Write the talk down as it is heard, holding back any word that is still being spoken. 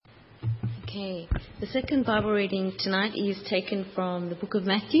Okay, the second Bible reading tonight is taken from the book of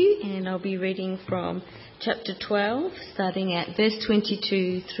Matthew, and I'll be reading from chapter 12, starting at verse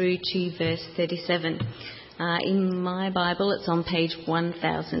 22 through to verse 37. In my Bible, it's on page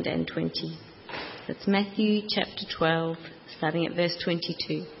 1020. That's Matthew chapter 12, starting at verse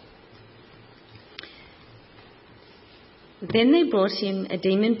 22. Then they brought him a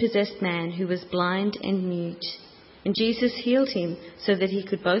demon-possessed man who was blind and mute. And Jesus healed him so that he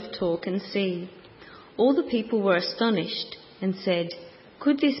could both talk and see. All the people were astonished and said,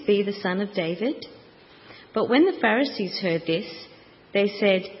 "Could this be the son of David?" But when the Pharisees heard this, they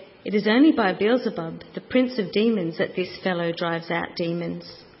said, "It is only by Beelzebub, the prince of demons, that this fellow drives out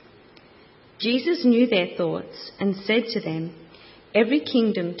demons." Jesus knew their thoughts and said to them, "Every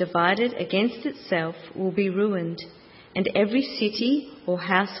kingdom divided against itself will be ruined, and every city or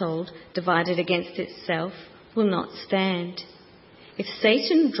household divided against itself will not stand. If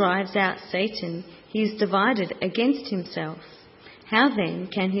Satan drives out Satan, he is divided against himself. How then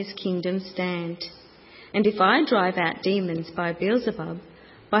can his kingdom stand? And if I drive out demons by Beelzebub,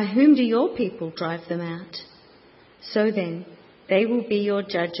 by whom do your people drive them out? So then, they will be your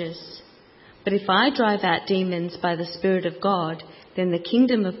judges. But if I drive out demons by the Spirit of God, then the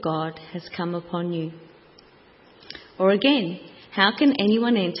kingdom of God has come upon you. Or again, how can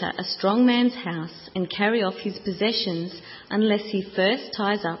anyone enter a strong man's house and carry off his possessions unless he first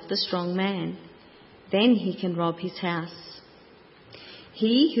ties up the strong man? Then he can rob his house.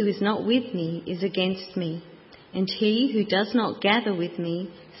 He who is not with me is against me, and he who does not gather with me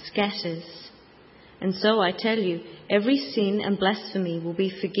scatters. And so I tell you, every sin and blasphemy will be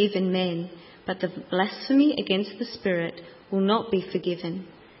forgiven men, but the blasphemy against the Spirit will not be forgiven.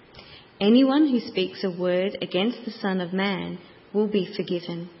 Anyone who speaks a word against the Son of Man will be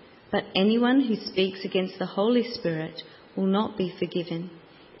forgiven, but anyone who speaks against the Holy Spirit will not be forgiven,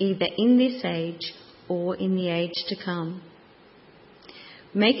 either in this age or in the age to come.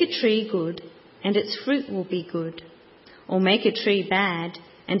 Make a tree good, and its fruit will be good, or make a tree bad,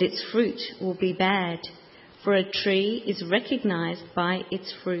 and its fruit will be bad, for a tree is recognized by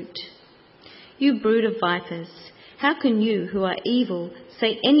its fruit. You brood of vipers, how can you who are evil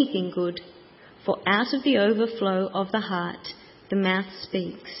say anything good? For out of the overflow of the heart the mouth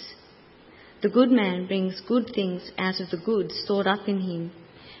speaks. The good man brings good things out of the good stored up in him,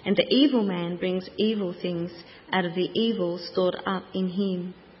 and the evil man brings evil things out of the evil stored up in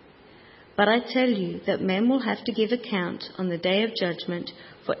him. But I tell you that men will have to give account on the day of judgment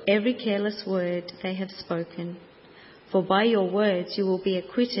for every careless word they have spoken. For by your words you will be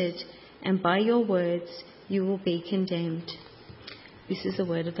acquitted, and by your words you will be condemned. This is the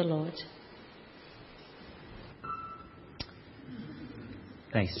word of the Lord.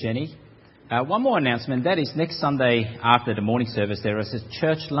 Thanks, Jenny. One more announcement. That is next Sunday after the morning service, there is a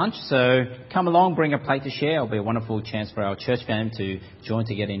church lunch. So come along, bring a plate to share. It'll be a wonderful chance for our church family to join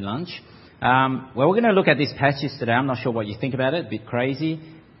together in lunch. Well, we're going to look at these passages today. I'm not sure what you think about it. A bit crazy.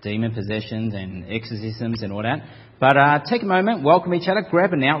 Demon possessions and exorcisms and all that. But take a moment, welcome each other.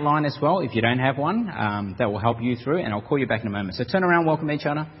 Grab an outline as well if you don't have one. That will help you through. And I'll call you back in a moment. So turn around, welcome each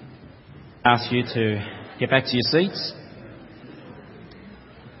other. Ask you to get back to your seats.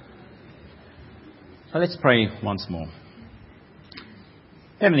 So let's pray once more.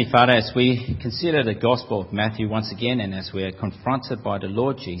 Heavenly Father, as we consider the Gospel of Matthew once again, and as we are confronted by the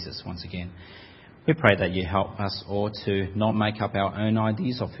Lord Jesus once again, we pray that you help us all to not make up our own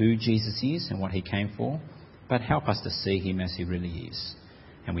ideas of who Jesus is and what he came for, but help us to see him as he really is.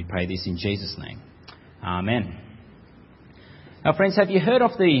 And we pray this in Jesus' name. Amen. Now, friends, have you heard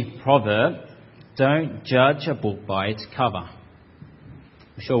of the proverb, "Don't judge a book by its cover"?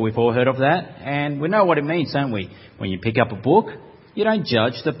 I'm sure we've all heard of that, and we know what it means, don't we? When you pick up a book, you don't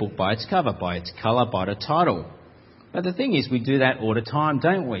judge the book by its cover, by its colour, by the title. But the thing is, we do that all the time,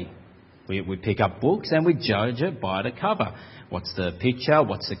 don't we? We pick up books and we judge it by the cover. What's the picture?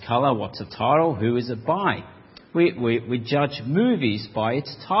 What's the colour? What's the title? Who is it by? We judge movies by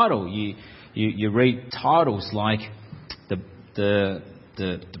its title. You read titles like the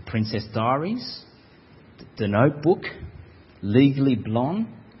Princess Diaries, The Notebook, Legally Blonde,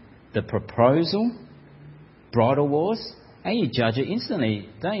 The Proposal, Bridal Wars, and you judge it instantly,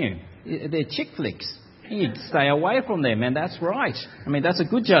 don't you? They're chick flicks. And you stay away from them, and that's right. I mean, that's a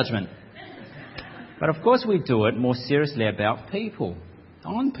good judgment. But of course we do it more seriously about people,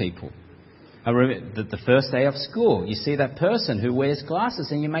 on people. I remember the first day of school, you see that person who wears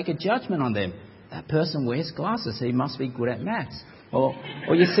glasses and you make a judgment on them. That person wears glasses, he must be good at maths. Or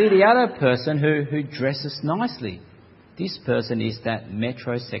you see the other person who dresses nicely. This person is that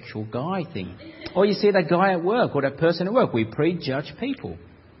metrosexual guy thing. Or you see that guy at work or that person at work. We prejudge people.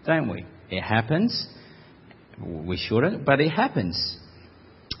 don't we? It happens. We shouldn't, but it happens.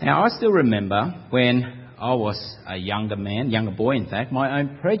 Now, I still remember when I was a younger boy, in fact, my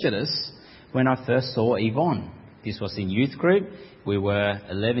own prejudice when I first saw Yvonne. This was in youth group. We were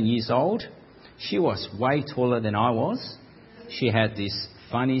 11 years old. She was way taller than I was. She had this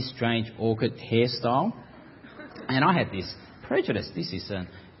funny, strange, awkward hairstyle. And I had this prejudice. This is an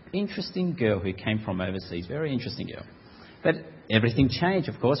interesting girl who came from overseas. Very interesting girl. But everything changed,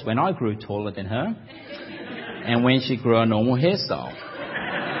 of course, when I grew taller than her and when she grew a normal hairstyle.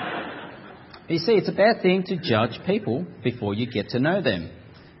 You see, it's a bad thing to judge people before you get to know them.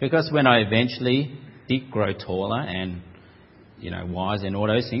 Because when I eventually did grow taller and, wise and all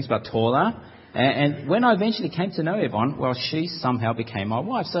those things, but taller, and when I eventually came to know Yvonne, well, she somehow became my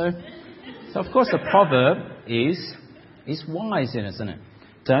wife. So of course, the proverb is wise, isn't it?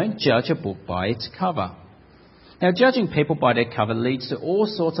 Don't judge a book by its cover. Now, judging people by their cover leads to all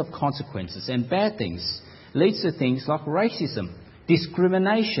sorts of consequences and bad things. Leads to things like racism,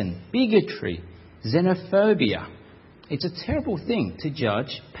 discrimination, bigotry, xenophobia. It's a terrible thing to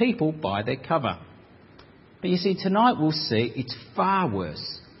judge people by their cover. But you see, tonight we'll see it's far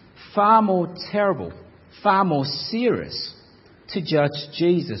worse, far more terrible, far more serious to judge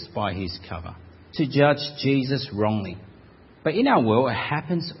Jesus by his cover, to judge Jesus wrongly. But in our world, it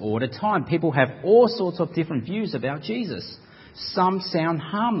happens all the time. People have all sorts of different views about Jesus. Some sound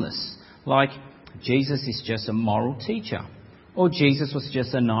harmless, like Jesus is just a moral teacher, or Jesus was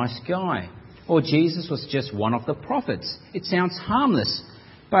just a nice guy, or Jesus was just one of the prophets. It sounds harmless,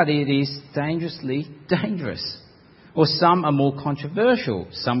 but it is dangerously dangerous. Or some are more controversial.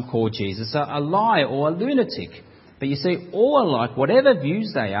 Some call Jesus a liar or a lunatic. But you see, all alike, whatever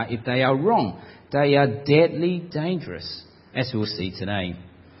views they are, if they are wrong, they are deadly dangerous, as we'll see today.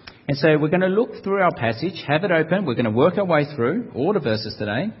 And so we're going to look through our passage, have it open. We're going to work our way through all the verses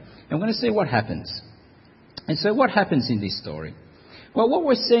today, and we're going to see what happens. And so what happens in this story? Well, what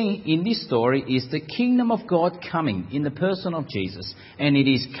we're seeing in this story is the kingdom of God coming in the person of Jesus, and it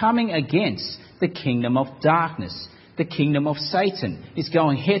is coming against the kingdom of darkness. The kingdom of Satan is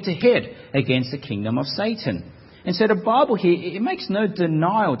going head to head against the kingdom of Satan. And so the Bible here, it makes no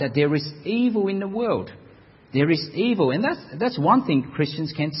denial that there is evil in the world. There is evil, and that's one thing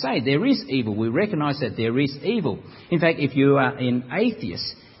Christians can say. There is evil. We recognise that there is evil. In fact, if you are an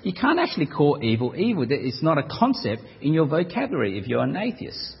atheist, you can't actually call evil evil. It's not a concept in your vocabulary if you're an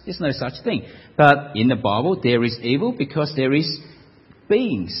atheist. There's no such thing. But in the Bible, there is evil because there is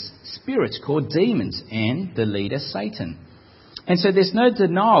beings, spirits called demons, and the leader Satan. And so there's no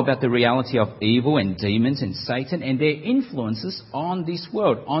denial about the reality of evil and demons and Satan and their influences on this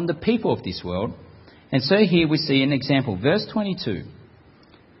world, on the people of this world. And so here we see an example. Verse 22.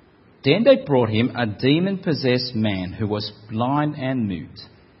 Then they brought him a demon-possessed man who was blind and mute.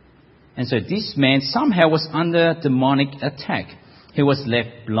 And so this man somehow was under demonic attack. He was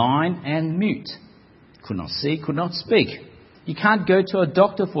left blind and mute. Could not see, could not speak. You can't go to a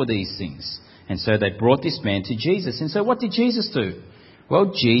doctor for these things. And so they brought this man to Jesus. And so what did Jesus do?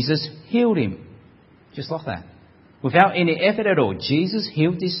 Well, Jesus healed him. Just like that. Without any effort at all, Jesus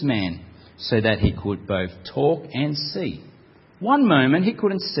healed this man so that he could both talk and see. One moment he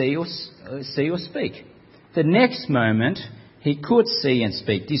couldn't see or speak. The next moment he could see and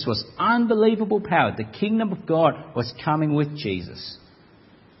speak. This was unbelievable power. The kingdom of God was coming with Jesus.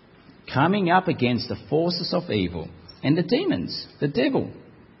 Coming up against the forces of evil. And the demons, the devil,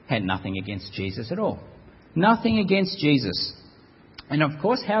 had nothing against Jesus at all. Nothing against Jesus. And of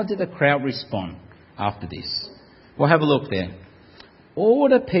course, how did the crowd respond after this? Well, have a look there. All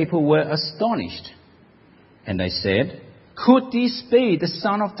the people were astonished. And they said, could this be the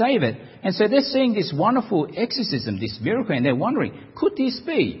Son of David? And so they're seeing this wonderful exorcism, this miracle, and they're wondering, could this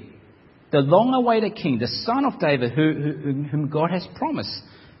be the long-awaited King, the Son of David, whom God has promised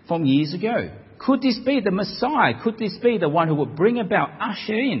from years ago? Could this be the Messiah? Could this be the one who would bring about,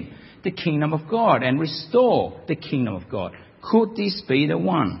 usher in the kingdom of God and restore the kingdom of God? Could this be the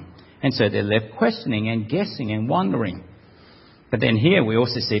one? And so they're left questioning and guessing and wondering. But then here we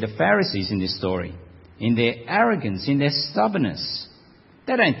also see the Pharisees in this story. In their arrogance, in their stubbornness.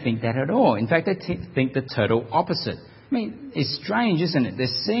 They don't think that at all. In fact, they think the total opposite. I mean, it's strange, isn't it? They're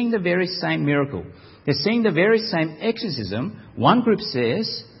seeing the very same miracle. They're seeing the very same exorcism. One group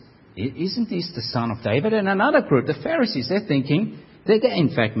says, isn't this the Son of David? And another group, the Pharisees, they're thinking, they're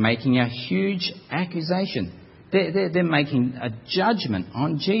in fact making a huge accusation. They're making a judgment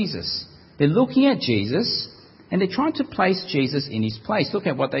on Jesus. They're looking at Jesus and they're trying to place Jesus in his place. Look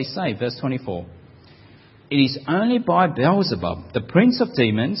at what they say, verse 24. It is only by Beelzebub, the prince of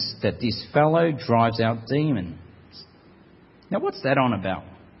demons, that this fellow drives out demons. Now, what's that on about?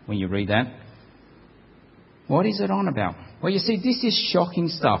 when you read that. What is it on about? Well, you see, this is shocking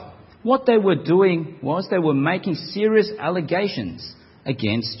stuff. What they were doing was they were making serious allegations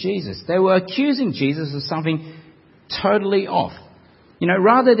against Jesus. They were accusing Jesus of something totally off.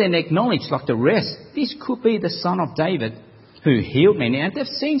 Rather than acknowledge, like the rest, this could be the Son of David who healed many. And they've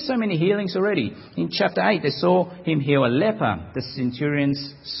seen so many healings already. In chapter 8, they saw him heal a leper, the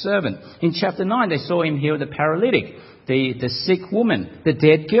centurion's servant. In chapter 9, they saw him heal the paralytic, the sick woman, the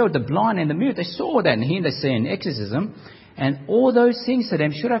dead girl, the blind and the mute. They saw that, and here they see an exorcism. And all those things to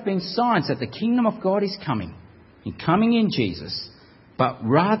them should have been signs that the kingdom of God is coming in Jesus. But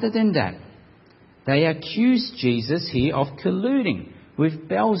rather than that, they accuse Jesus here of colluding with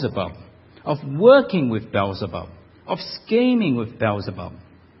Beelzebub, of working with Beelzebub, of scheming with Beelzebub.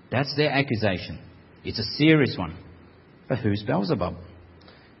 That's their accusation. It's a serious one. But who's Beelzebub?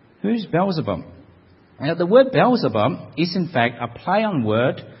 Who's Beelzebub? Now, the word Beelzebub is in fact a play on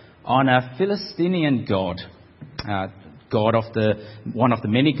word on a Philistinian god, one of the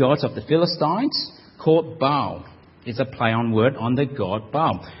many gods of the Philistines, called Baal. It's a play on word on the god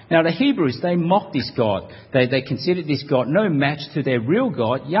Baal. Now, the Hebrews, they mocked this god. They considered this god no match to their real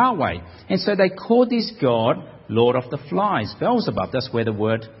God, Yahweh. And so they called this god Lord of the Flies, Beelzebub. That's where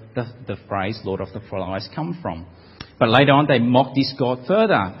the phrase Lord of the Flies come from. But later on, they mocked this god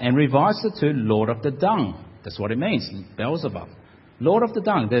further and revised it to Lord of the Dung. That's what it means, Beelzebub. Lord of the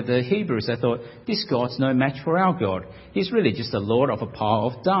Dung. The Hebrews, they thought, this god's no match for our God. He's really just the Lord of a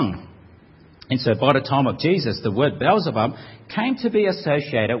pile of dung. And so by the time of Jesus, the word Beelzebub came to be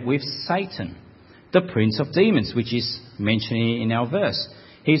associated with Satan, the prince of demons, which is mentioned in our verse.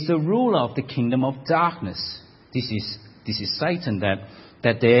 He's the ruler of the kingdom of darkness. This is Satan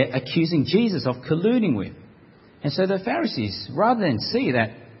that they're accusing Jesus of colluding with. And so the Pharisees, rather than see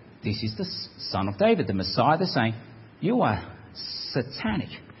that this is the Son of David, the Messiah, they're saying, you are satanic,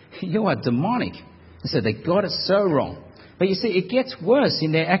 you are demonic. And so they got it so wrong. But you see, it gets worse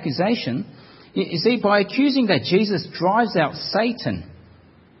in their accusation. You see, by accusing that Jesus drives out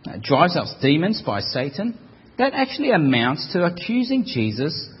demons by Satan, that actually amounts to accusing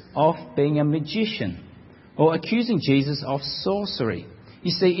Jesus of being a magician or accusing Jesus of sorcery.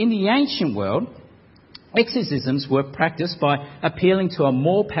 You see, in the ancient world, exorcisms were practiced by appealing to a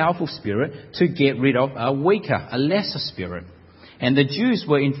more powerful spirit to get rid of a weaker, a lesser spirit. And the Jews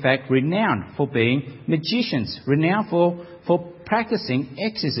were in fact renowned for being magicians, renowned for practicing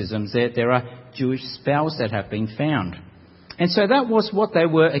exorcisms. There are Jewish spells that have been found. And so that was what they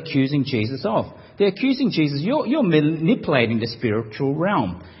were accusing Jesus of. They're accusing Jesus, you're manipulating the spiritual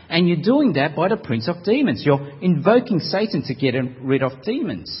realm. And you're doing that by the prince of demons. You're invoking Satan to get rid of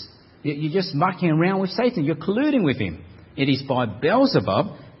demons. You're just mucking around with Satan. You're colluding with him. It is by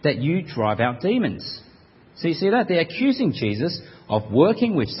Beelzebub that you drive out demons. So you see that? They're accusing Jesus of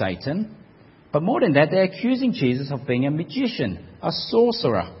working with Satan. But more than that, they're accusing Jesus of being a magician, a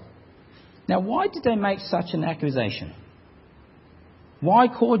sorcerer. Now, why did they make such an accusation? Why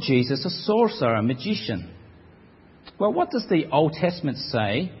call Jesus a sorcerer, a magician? Well, what does the Old Testament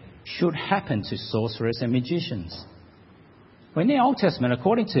say should happen to sorcerers and magicians? Well, in the Old Testament,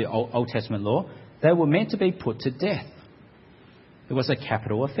 according to Old Testament law, they were meant to be put to death. It was a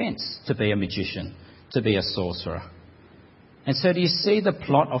capital offence to be a magician, to be a sorcerer. And so do you see the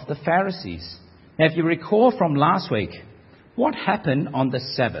plot of the Pharisees? Now, if you recall from last week, what happened on the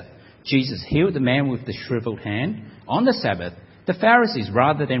Sabbath? Jesus healed the man with the shriveled hand on the Sabbath. The Pharisees,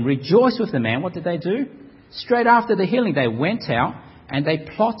 rather than rejoice with the man, what did they do? Straight after the healing, they went out and they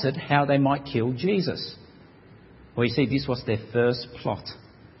plotted how they might kill Jesus. Well, you see, this was their first plot.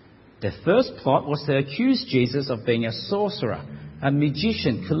 Their first plot was to accuse Jesus of being a sorcerer, a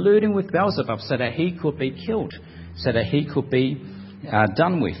magician, colluding with Beelzebub so that he could be killed, so that he could be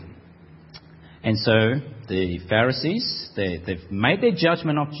done with. And so the Pharisees, they've made their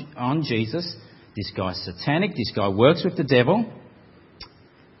judgment on Jesus. This guy's satanic, this guy works with the devil.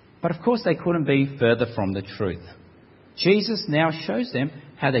 But of course they couldn't be further from the truth. Jesus now shows them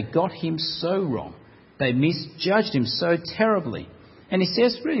how they got him so wrong. They misjudged him so terribly. And he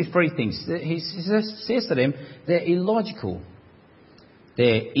says really three things. He says to them, they're illogical,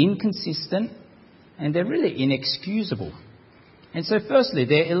 they're inconsistent, and they're really inexcusable. And so firstly,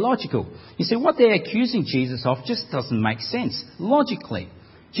 they're illogical. You see, what they're accusing Jesus of just doesn't make sense logically.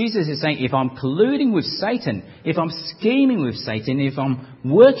 Jesus is saying, if I'm colluding with Satan, if I'm scheming with Satan, if I'm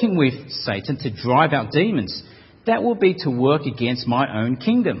working with Satan to drive out demons, that will be to work against my own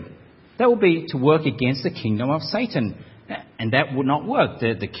kingdom. That will be to work against the kingdom of Satan. And that would not work.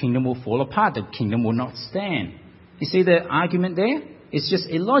 The kingdom will fall apart. The kingdom will not stand. You see the argument there? It's just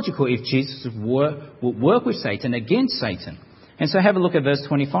illogical if Jesus would work with Satan against Satan. And so have a look at verse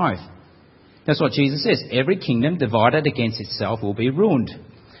 25. That's what Jesus says. Every kingdom divided against itself will be ruined.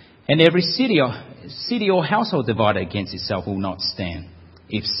 And every city or household divided against itself will not stand.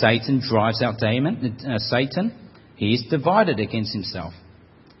 If Satan drives out Satan, he is divided against himself.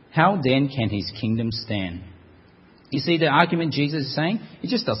 How then can his kingdom stand? You see the argument Jesus is saying? It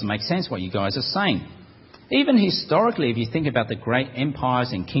just doesn't make sense what you guys are saying. Even historically, if you think about the great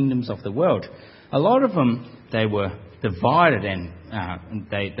empires and kingdoms of the world, a lot of them, they were divided and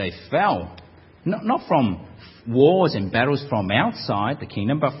they fell. Not from wars and battles from outside the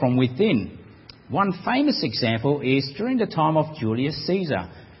kingdom, but from within. One famous example is during the time of Julius Caesar.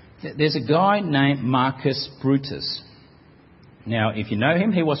 There's a guy named Marcus Brutus. Now, if you know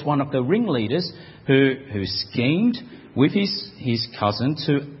him, he was one of the ringleaders who schemed with his cousin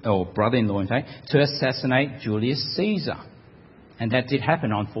or brother-in-law, in fact, to assassinate Julius Caesar. And that did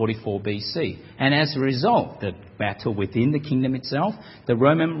happen on 44 BC. And as a result, the battle within the kingdom itself, the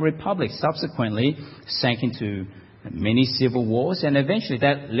Roman Republic subsequently sank into many civil wars, and eventually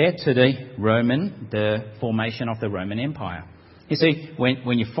that led to the formation of the Roman Empire. You see,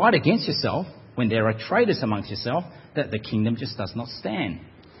 when you fight against yourself, when there are traitors amongst yourself, that the kingdom just does not stand.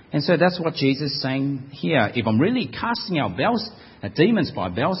 And so that's what Jesus is saying here. If I'm really casting out demons by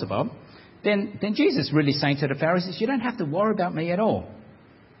Beelzebub, then Jesus is really saying to the Pharisees, you don't have to worry about me at all.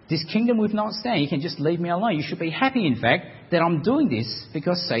 This kingdom will not stand. You can just leave me alone. You should be happy, in fact, that I'm doing this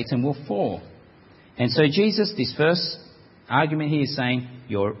because Satan will fall. And so Jesus, this first argument here is saying,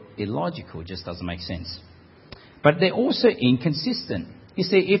 you're illogical. It just doesn't make sense. But they're also inconsistent. You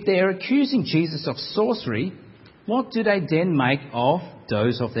see, if they're accusing Jesus of sorcery, what do they then make of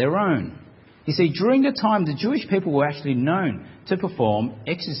those of their own? You see, during the time, the Jewish people were actually known to perform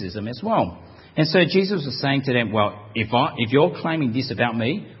exorcism as well. And so Jesus was saying to them, well, if you're claiming this about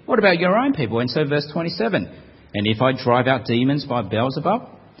me, what about your own people? And so verse 27, and if I drive out demons by Beelzebub,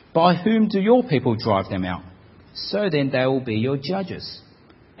 by whom do your people drive them out? So then they will be your judges.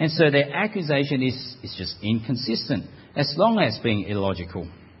 And so their accusation is just inconsistent, as long as being illogical.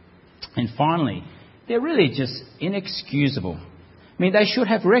 And finally, they're really just inexcusable. I mean, they should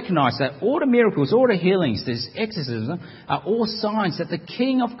have recognized that all the miracles, all the healings, this exorcism, are all signs that the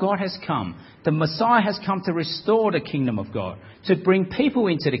King of God has come. The Messiah has come to restore the kingdom of God, to bring people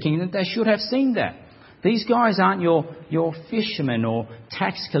into the kingdom. They should have seen that. These guys aren't your fishermen or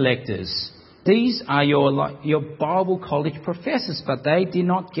tax collectors. These are your Bible college professors, but they did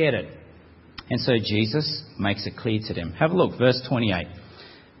not get it. And so Jesus makes it clear to them. Have a look, verse 28.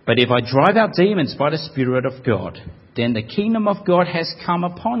 But if I drive out demons by the Spirit of God, then the kingdom of God has come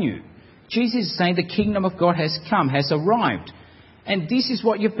upon you. Jesus is saying the kingdom of God has come, has arrived. And this is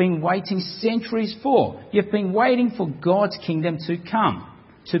what you've been waiting centuries for. You've been waiting for God's kingdom to come,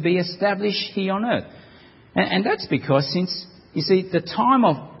 to be established here on earth. And that's because since, you see, the time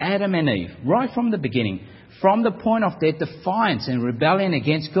of Adam and Eve, right from the beginning, from the point of their defiance and rebellion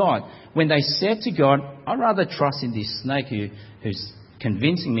against God, when they said to God, I'd rather trust in this snake who's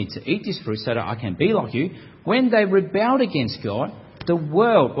convincing me to eat this fruit so that I can be like you. When they rebelled against God, the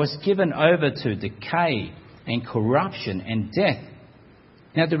world was given over to decay and corruption and death.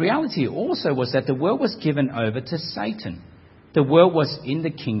 Now, the reality also was that the world was given over to Satan. The world was in the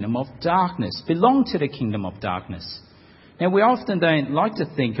kingdom of darkness, belonged to the kingdom of darkness. Now, we often don't like to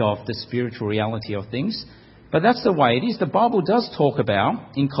think of the spiritual reality of things, but that's the way it is. The Bible does talk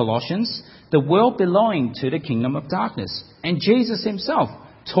about, in Colossians, the world belonging to the kingdom of darkness. And Jesus himself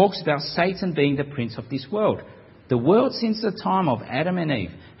talks about Satan being the prince of this world. The world since the time of Adam and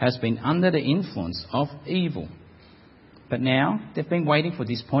Eve has been under the influence of evil. But now they've been waiting for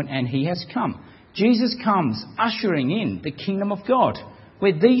this point, and he has come. Jesus comes ushering in the kingdom of God,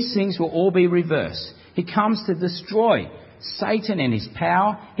 where these things will all be reversed. He comes to destroy Satan and his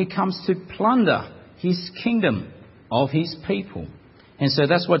power. He comes to plunder his kingdom of his people. And so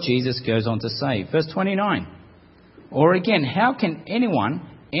that's what Jesus goes on to say. Verse 29. Or again, how can anyone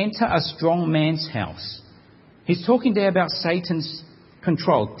enter a strong man's house? He's talking there about Satan's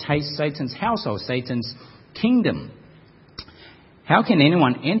control, Satan's household, Satan's kingdom. How can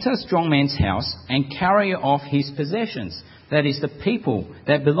anyone enter a strong man's house and carry off his possessions, that is, the people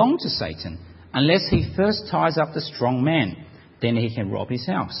that belong to Satan, unless he first ties up the strong man? Then he can rob his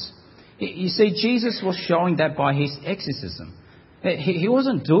house. You see, Jesus was showing that by his exorcism. He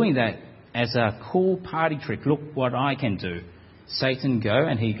wasn't doing that as a cool party trick. Look what I can do. Satan go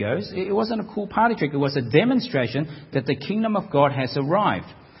and he goes. It wasn't a cool party trick. It was a demonstration that the kingdom of God has arrived.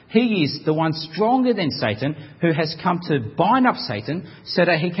 He is the one stronger than Satan who has come to bind up Satan so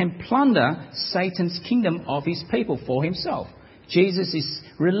that he can plunder Satan's kingdom of his people for himself. Jesus is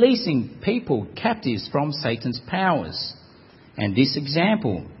releasing people, captives from Satan's powers. And this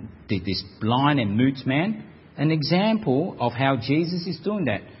example, this blind and mute man, an example of how Jesus is doing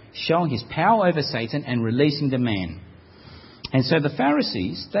that, showing his power over Satan and releasing the man. And so the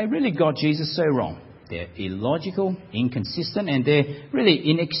Pharisees, they really got Jesus so wrong. They're illogical, inconsistent, and they're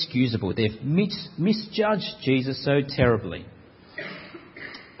really inexcusable. They've misjudged Jesus so terribly.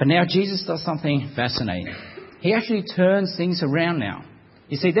 But now Jesus does something fascinating. He actually turns things around now.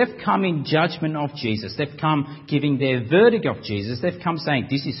 You see, they've come in judgment of Jesus. They've come giving their verdict of Jesus. They've come saying,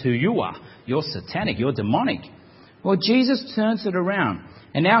 this is who you are. You're satanic. You're demonic. Well, Jesus turns it around.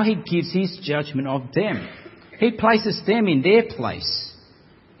 And now he gives his judgment of them. He places them in their place.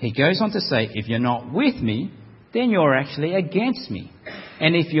 He goes on to say, if you're not with me, then you're actually against me.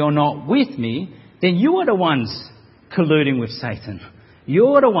 And if you're not with me, then you are the ones colluding with Satan.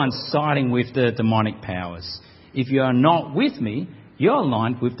 You're the ones siding with the demonic powers. If you are not with me, you're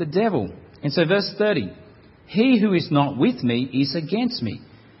aligned with the devil. And so verse 30, he who is not with me is against me,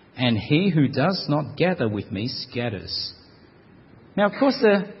 and he who does not gather with me scatters. Now, of course,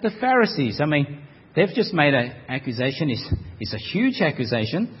 the Pharisees, they've just made an accusation. It's a huge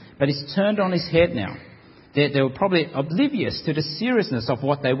accusation, but it's turned on his head now. They were probably oblivious to the seriousness of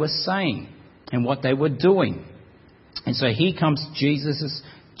what they were saying and what they were doing. And so here comes Jesus'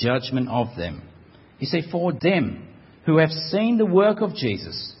 judgment of them. You see, for them who have seen the work of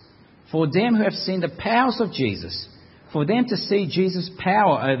Jesus, for them who have seen the powers of Jesus, for them to see Jesus'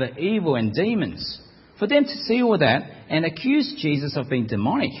 power over evil and demons, for them to see all that and accuse Jesus of being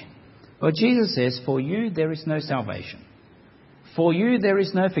demonic, well, Jesus says, for you there is no salvation. For you there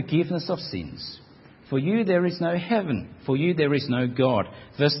is no forgiveness of sins. For you there is no heaven. For you there is no God.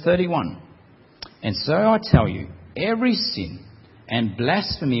 Verse 31. And so I tell you, every sin and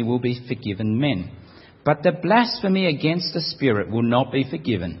blasphemy will be forgiven men, but the blasphemy against the Spirit will not be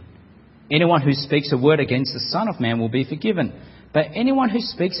forgiven. Anyone who speaks a word against the Son of Man will be forgiven, but anyone who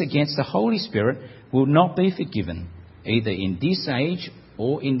speaks against the Holy Spirit will not be forgiven, either in this age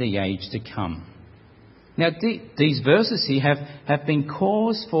or in the age to come. Now, these verses here have been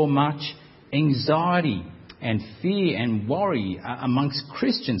cause for much anxiety and fear and worry amongst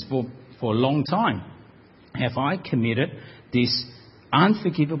Christians for a long time. Have I committed this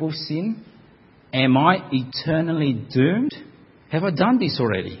unforgivable sin? Am I eternally doomed? Have I done this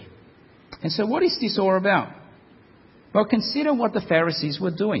already? And so what is this all about? Well, consider what the Pharisees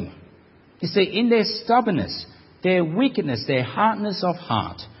were doing. You see, in their stubbornness, their wickedness, their hardness of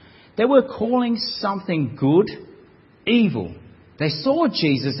heart, they were calling something good evil. They saw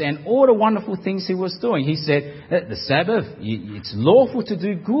Jesus and all the wonderful things he was doing. He said that the Sabbath, it's lawful to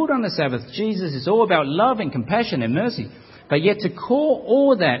do good on the Sabbath. Jesus is all about love and compassion and mercy. But yet to call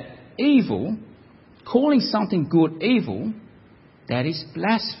all that evil, calling something good evil, that is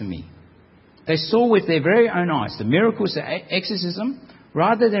blasphemy. They saw with their very own eyes the miracles, the exorcism,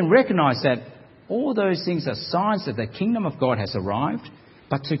 rather than recognize that all those things are signs that the kingdom of God has arrived.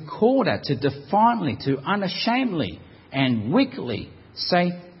 But to call that, to defiantly, to unashamedly and wickedly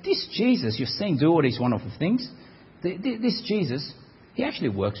say, this Jesus you're seeing do all these wonderful things, this Jesus, he actually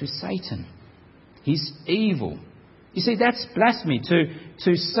works with Satan. He's evil. You see, that's blasphemy.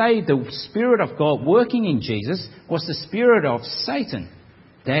 To say the Spirit of God working in Jesus was the spirit of Satan,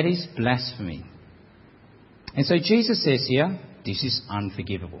 that is blasphemy. And so Jesus says here, this is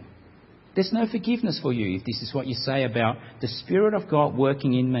unforgivable. There's no forgiveness for you if this is what you say about the Spirit of God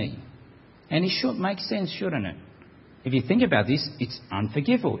working in me. And it should make sense, shouldn't it? If you think about this, it's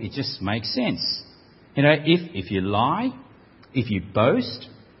unforgivable. It just makes sense. You know, if you lie, if you boast,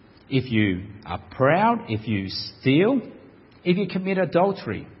 if you are proud, if you steal, if you commit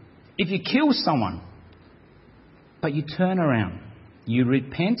adultery, if you kill someone, but you turn around, you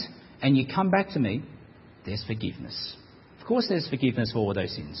repent, and you come back to me, there's forgiveness. Of course there's forgiveness for all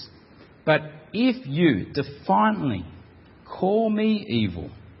those sins. But if you defiantly call me evil,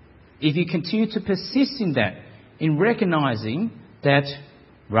 if you continue to persist in that, in recognizing that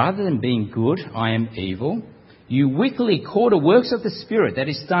rather than being good, I am evil, you wickedly call the works of the Spirit that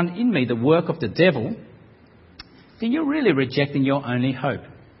is done in me the work of the devil, then you're really rejecting your only hope.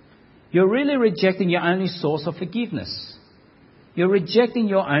 You're really rejecting your only source of forgiveness. You're rejecting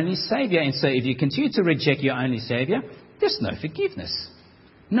your only Saviour. And so if you continue to reject your only Saviour, there's no forgiveness.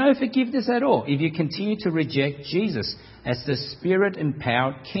 No forgiveness at all if you continue to reject Jesus as the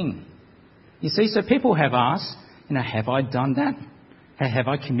Spirit-empowered King. You see, so people have asked, have I done that? Have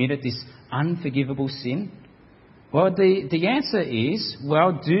I committed this unforgivable sin? Well, the answer is,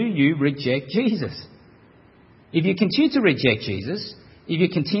 do you reject Jesus? If you continue to reject Jesus, if you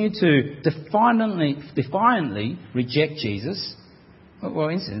continue to defiantly reject Jesus, Well,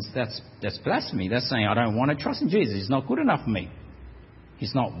 in a sense, that's blasphemy. That's saying I don't want to trust in Jesus. He's not good enough for me.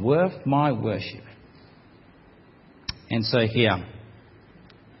 He's not worth my worship. And so here,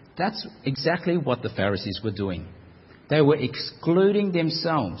 that's exactly what the Pharisees were doing. They were excluding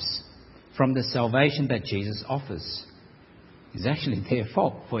themselves from the salvation that Jesus offers. It's actually their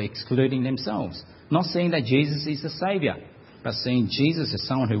fault for excluding themselves. Not seeing that Jesus is the Saviour, but seeing Jesus as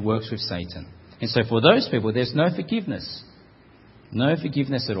someone who works with Satan. And so for those people, there's no forgiveness. No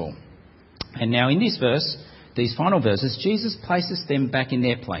forgiveness at all. And now in this verse, these final verses, Jesus places them back in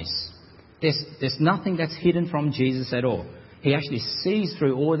their place. There's nothing that's hidden from Jesus at all. He actually sees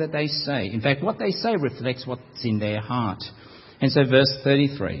through all that they say. In fact, what they say reflects what's in their heart. And so verse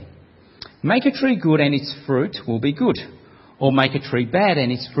 33. Make a tree good and its fruit will be good. Or make a tree bad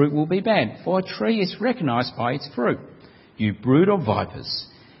and its fruit will be bad. For a tree is recognised by its fruit. You brood of vipers.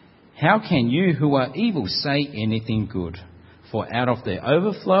 How can you who are evil say anything good? For out of the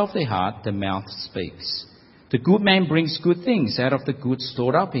overflow of the heart the mouth speaks. The good man brings good things out of the good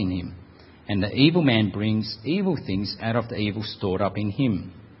stored up in him. And the evil man brings evil things out of the evil stored up in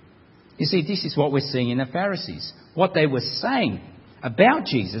him. You see, this is what we're seeing in the Pharisees. What they were saying about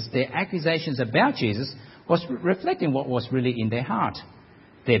Jesus, their accusations about Jesus, was reflecting what was really in their heart.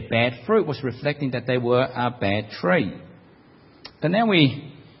 Their bad fruit was reflecting that they were a bad tree. But now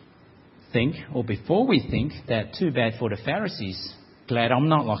we think, or before we think, that too bad for the Pharisees, glad I'm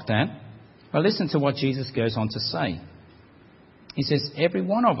not like that. Well, listen to what Jesus goes on to say. He says, every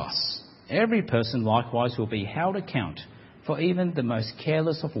one of us, every person likewise will be held account for even the most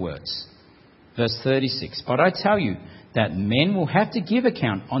careless of words. Verse 36, but I tell you that men will have to give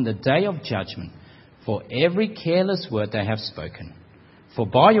account on the day of judgment for every careless word they have spoken. For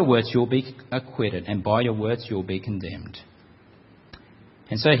by your words you will be acquitted, and by your words you will be condemned.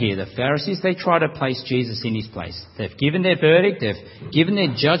 And so here, the Pharisees, they try to place Jesus in his place. They've given their verdict, they've given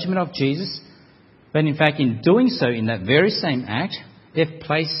their judgment of Jesus, but in fact, in doing so, in that very same act, they've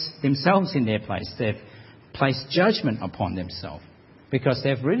placed themselves in their place. They've placed judgment upon themselves, because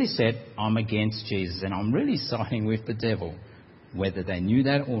they've really said, I'm against Jesus, and I'm really siding with the devil, whether they knew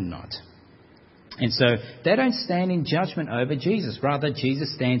that or not. And so they don't stand in judgment over Jesus. Rather,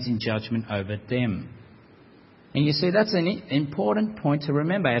 Jesus stands in judgment over them. And you see, that's an important point to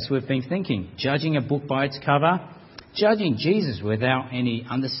remember as we've been thinking. Judging a book by its cover, judging Jesus without any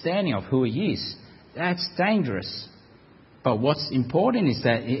understanding of who he is, that's dangerous. But what's important is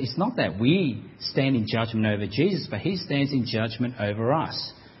that it's not that we stand in judgment over Jesus, but he stands in judgment over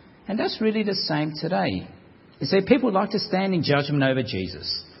us. And that's really the same today. You see, people like to stand in judgment over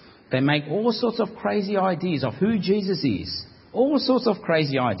Jesus. They make all sorts of crazy ideas of who Jesus is. All sorts of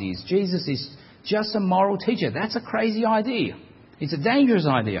crazy ideas. Jesus is just a moral teacher. That's a crazy idea. It's a dangerous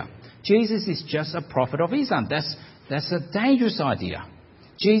idea. Jesus is just a prophet of Islam. That's a dangerous idea.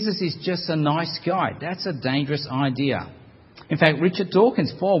 Jesus is just a nice guy. That's a dangerous idea. In fact, Richard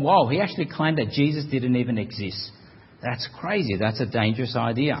Dawkins, for a while, he actually claimed that Jesus didn't even exist. That's crazy. That's a dangerous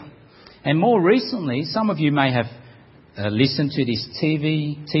idea. And more recently, some of you may have listened to this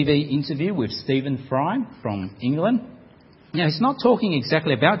TV interview with Stephen Fry from England. Now, he's not talking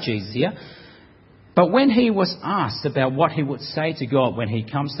exactly about Jesus here, but when he was asked about what he would say to God when he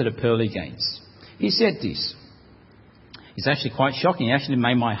comes to the pearly gates, he said this. It's actually quite shocking. It actually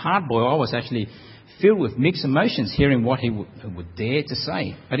made my heart boil. I was actually filled with mixed emotions hearing what he would dare to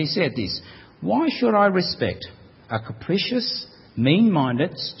say. But he said this, why should I respect a capricious,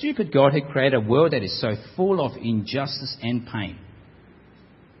 mean-minded, stupid God who created a world that is so full of injustice and pain?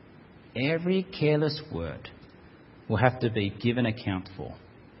 Every careless word will have to be given account for.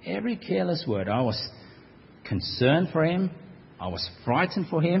 Every careless word. I was concerned for him. I was frightened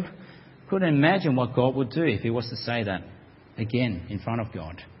for him. Couldn't imagine what God would do if he was to say that again in front of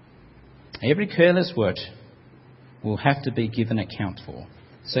God. Every careless word will have to be given account for.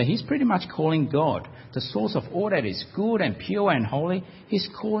 So he's pretty much calling God, the source of all that is good and pure and holy, he's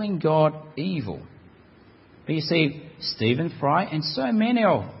calling God evil. But you see, Stephen Fry and so many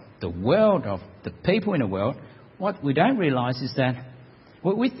of the world, of the people in the world, what we don't realise is that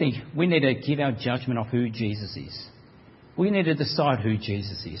we think we need to give our judgment of who Jesus is. We need to decide who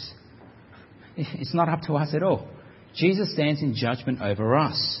Jesus is. It's not up to us at all. Jesus stands in judgment over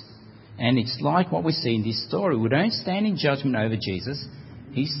us. And it's like what we see in this story. We don't stand in judgment over Jesus.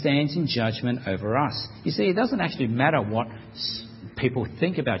 He stands in judgment over us. You see, it doesn't actually matter what people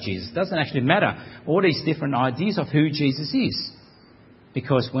think about Jesus. It doesn't actually matter all these different ideas of who Jesus is.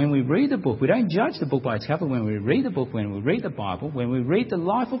 Because when we read the book, we don't judge the book by its cover. When we read the book, when we read the Bible, when we read the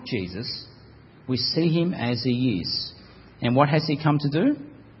life of Jesus, we see him as he is. And what has he come to do?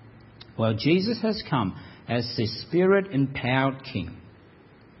 Well, Jesus has come as the Spirit-empowered King.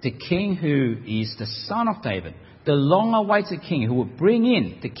 the king who is the son of David, the long-awaited king who will bring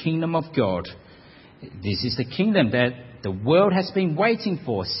in the kingdom of God. This is the kingdom that the world has been waiting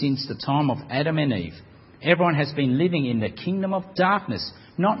for since the time of Adam and Eve. Everyone has been living in the kingdom of darkness,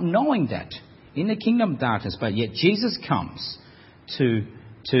 not knowing that, in the kingdom of darkness, but yet Jesus comes to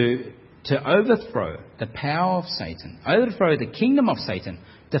overthrow the power of Satan, overthrow the kingdom of Satan,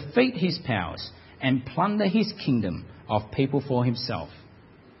 defeat his powers, and plunder his kingdom of people for himself.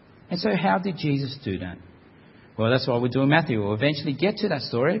 And so how did Jesus do that? Well, that's what we're doing, Matthew. We'll eventually get to that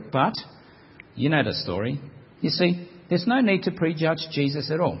story, but you know the story. You see, there's no need to prejudge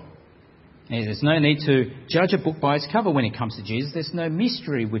Jesus at all. There's no need to judge a book by its cover when it comes to Jesus. There's no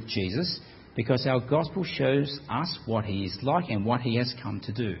mystery with Jesus because our gospel shows us what he is like and what he has come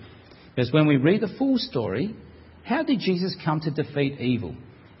to do. Because when we read the full story, how did Jesus come to defeat evil?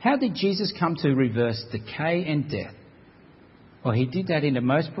 How did Jesus come to reverse decay and death? Well, he did that in the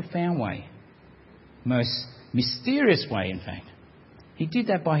most profound way, most mysterious way, in fact. He did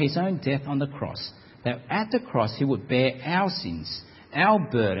that by his own death on the cross. That at the cross he would bear our sins, our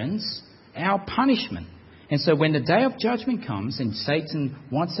burdens, our punishment. And so when the day of judgment comes and Satan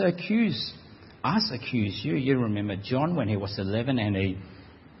wants to accuse you. You remember John when he was 11 and he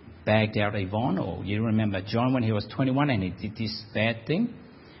bagged out Yvonne, or you remember John when he was 21 and he did this bad thing.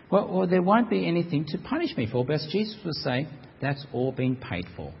 Well, there won't be anything to punish me for, because Jesus would say, that's all been paid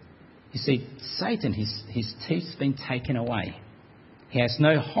for. You see, Satan, his teeth's been taken away. He has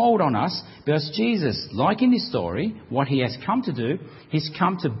no hold on us because Jesus, like in this story, what he has come to do, he's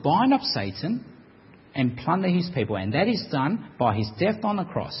come to bind up Satan and plunder his people. And that is done by his death on the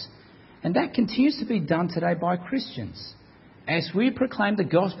cross. And that continues to be done today by Christians. As we proclaim the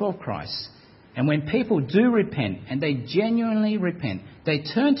gospel of Christ, and when people do repent, and they genuinely repent, they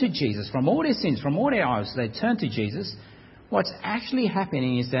turn to Jesus from all their sins, from all their idols, they turn to Jesus, what's actually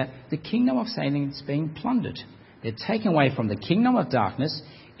happening is that the kingdom of Satan is being plundered. They're taken away from the kingdom of darkness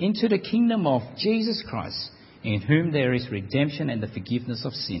into the kingdom of Jesus Christ, in whom there is redemption and the forgiveness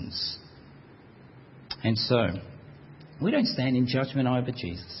of sins. And so, we don't stand in judgment over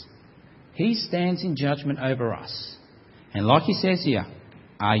Jesus. He stands in judgment over us. And like he says here,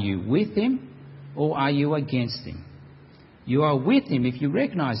 are you with him or are you against him? You are with him if you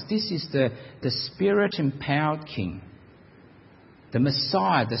recognize this is the Spirit-empowered King, the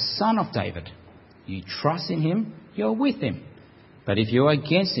Messiah, the Son of David. You trust in him, you're with him. But if you're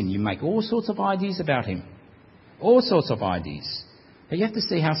against him, you make all sorts of ideas about him. All sorts of ideas. But you have to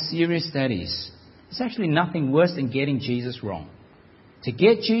see how serious that is. It's actually nothing worse than getting Jesus wrong. To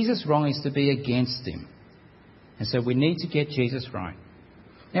get Jesus wrong is to be against him. And so we need to get Jesus right.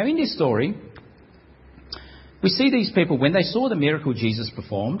 Now in this story, we see these people, when they saw the miracle Jesus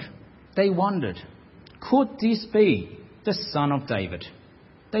performed, they wondered, could this be the Son of David?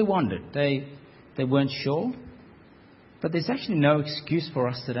 They wondered. They weren't sure. But there's actually no excuse for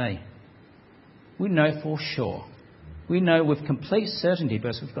us today. We know for sure. We know with complete certainty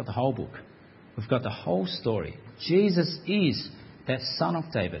because we've got the whole book. We've got the whole story. Jesus is that Son of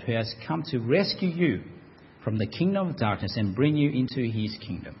David who has come to rescue you from the kingdom of darkness and bring you into his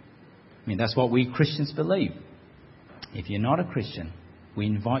kingdom. I mean, that's what we Christians believe. If you're not a Christian, we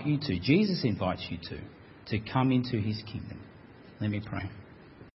invite you to, Jesus invites you to come into his kingdom. Let me pray.